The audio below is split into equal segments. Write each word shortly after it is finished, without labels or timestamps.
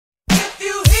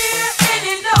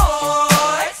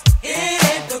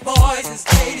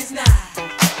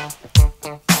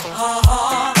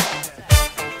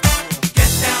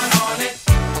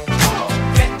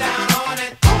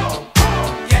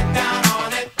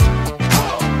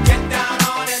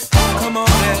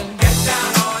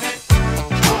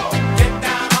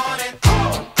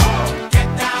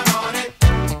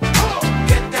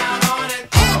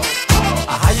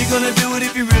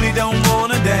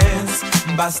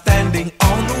by standing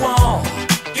on the wall.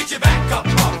 Get your back up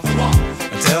off the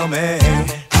wall. Tell me,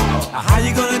 how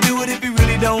you gonna do it if you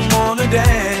really don't wanna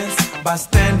dance? By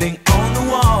standing on the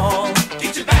wall.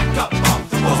 Get your back up off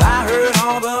the wall. 'Cause I heard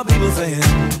all the people saying,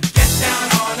 get down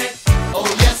on it. Oh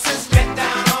yes, sis, get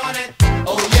down on it.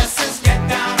 Oh yes, sis, get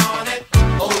down on it.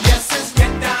 Oh yes, sis,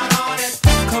 get down on it.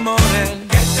 come on and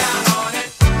Get down on it.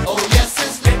 Oh yes,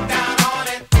 sis, get down on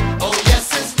it. Oh yes,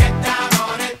 sis, get down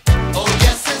on it. Oh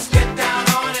yes, sis, get down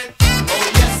on it. Oh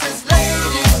yes, it's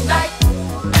ladies' night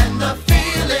and the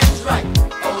feeling's right.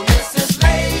 Oh yes, it's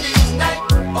ladies' night.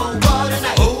 Oh what a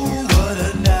night. oh, what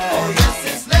a night. Oh yes,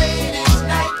 it's ladies'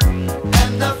 night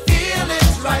and the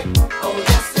feeling's right. Oh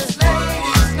yes, it's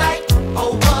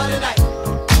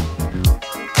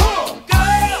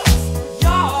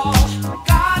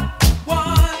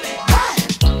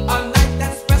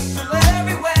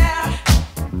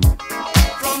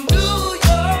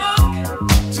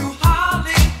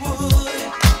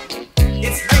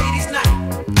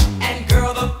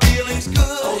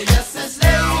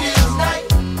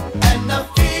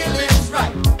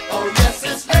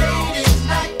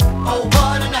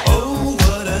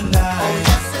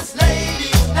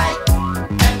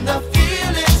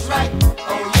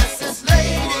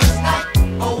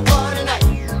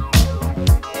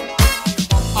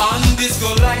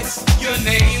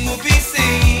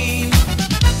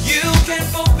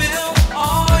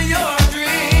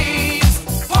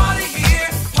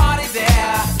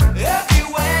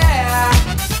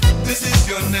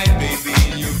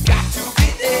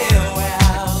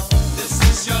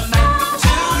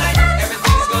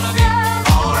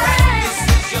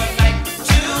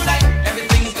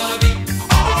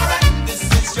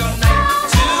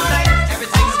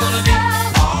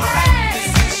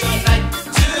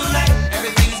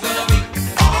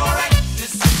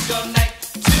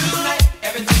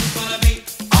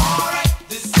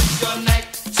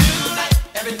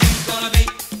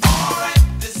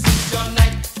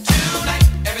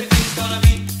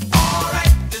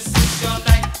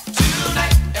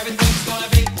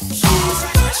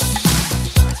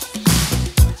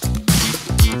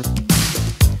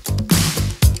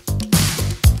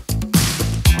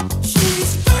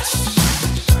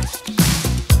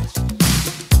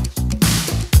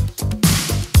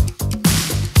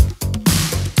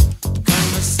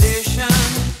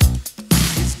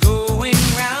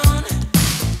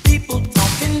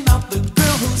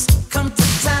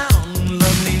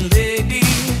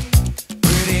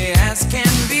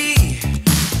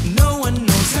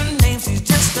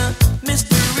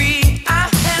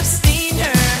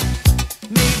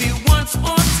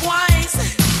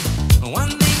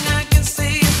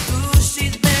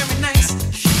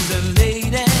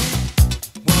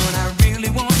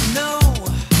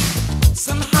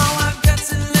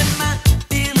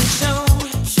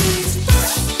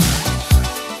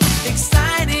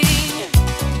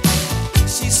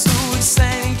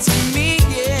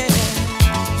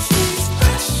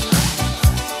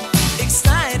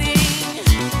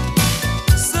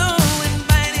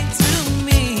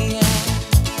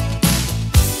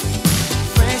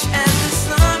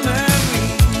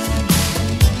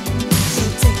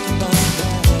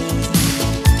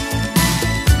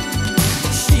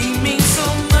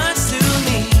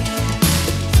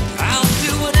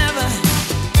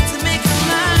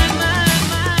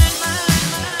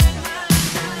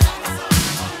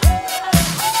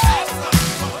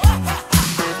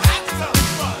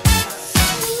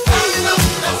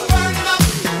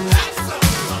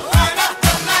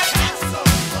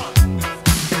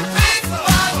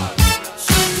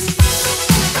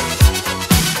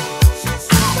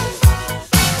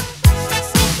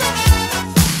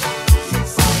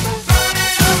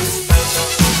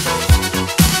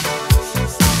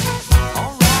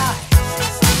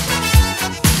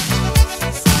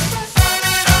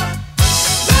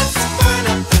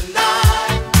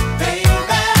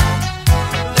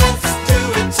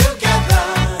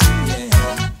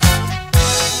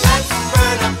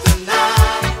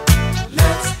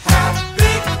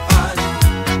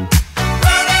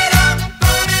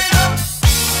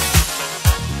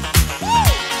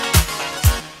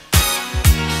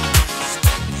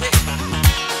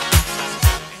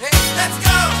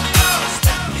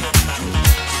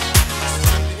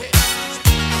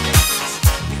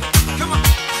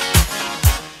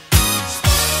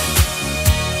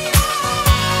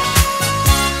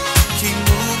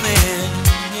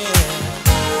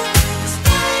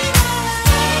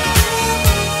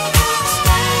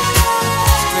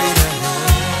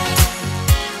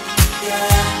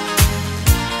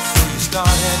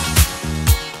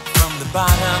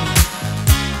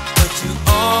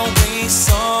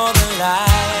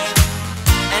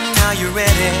you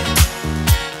ready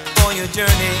for your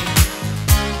journey?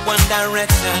 One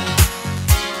direction,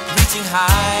 reaching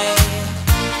high.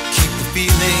 Keep the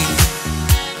feeling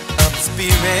of the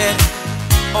spirit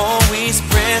always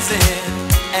present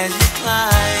as you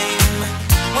climb.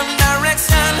 One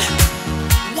direction,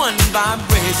 one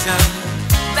vibration.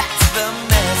 That's the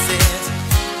message.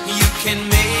 You can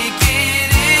make it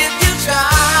if you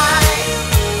try.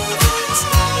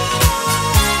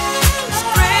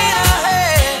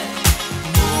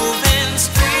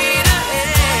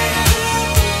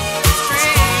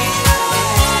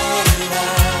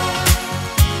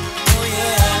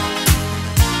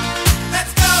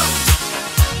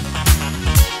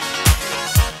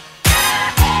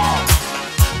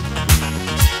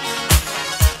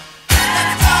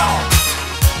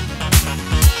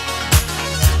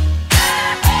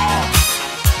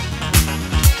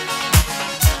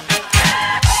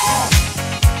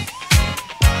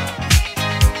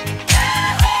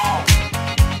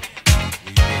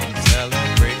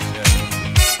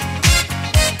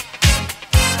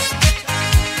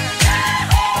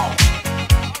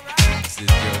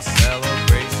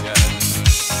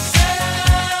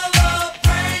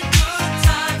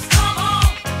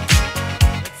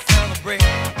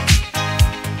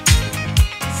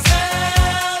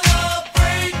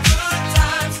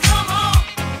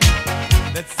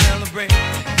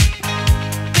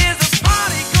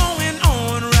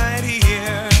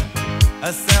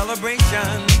 A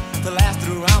celebration to last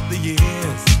throughout the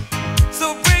years.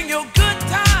 So bring your good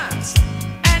times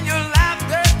and your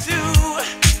laughter too.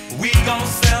 We gon'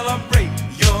 celebrate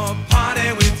your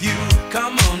party with you.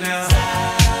 Come on now.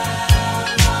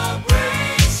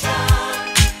 Celebration.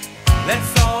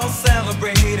 Let's all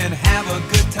celebrate and have a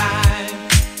good time.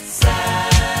 Celebration.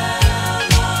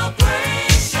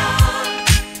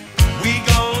 We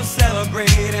gon'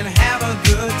 celebrate and have a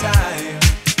good time.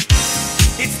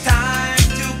 It's time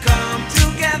to come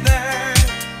together.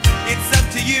 It's up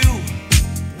to you.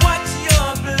 What's your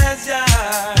pleasure?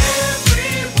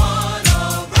 Everyone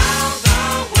around the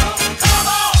world, come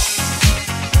on!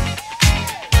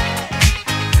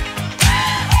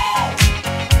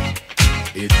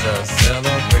 It's a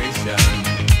celebration.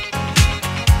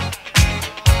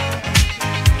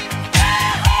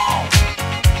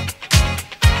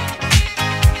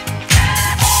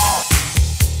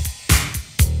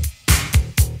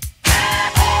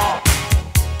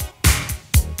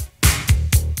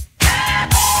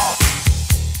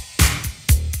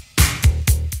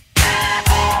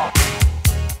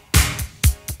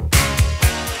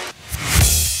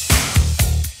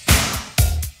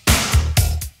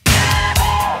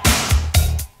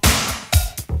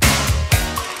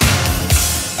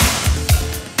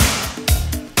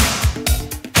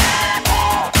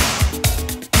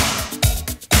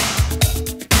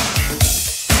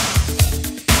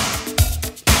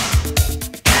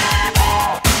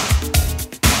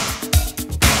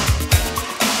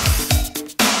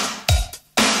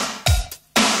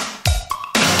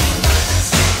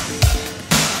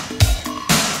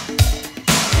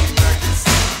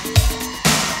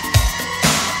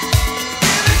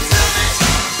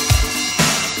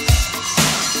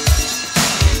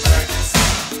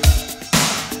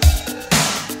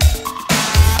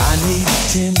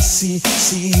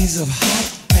 cc's of hot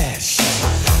passion,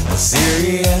 a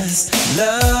serious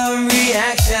love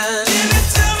reaction. Give it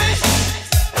to me,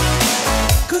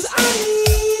 'cause I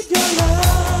need your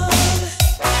love.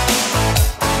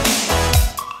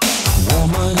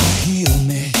 Woman, heal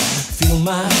me, feel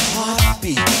my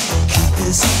heartbeat, keep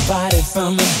this body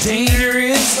from a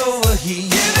dangerous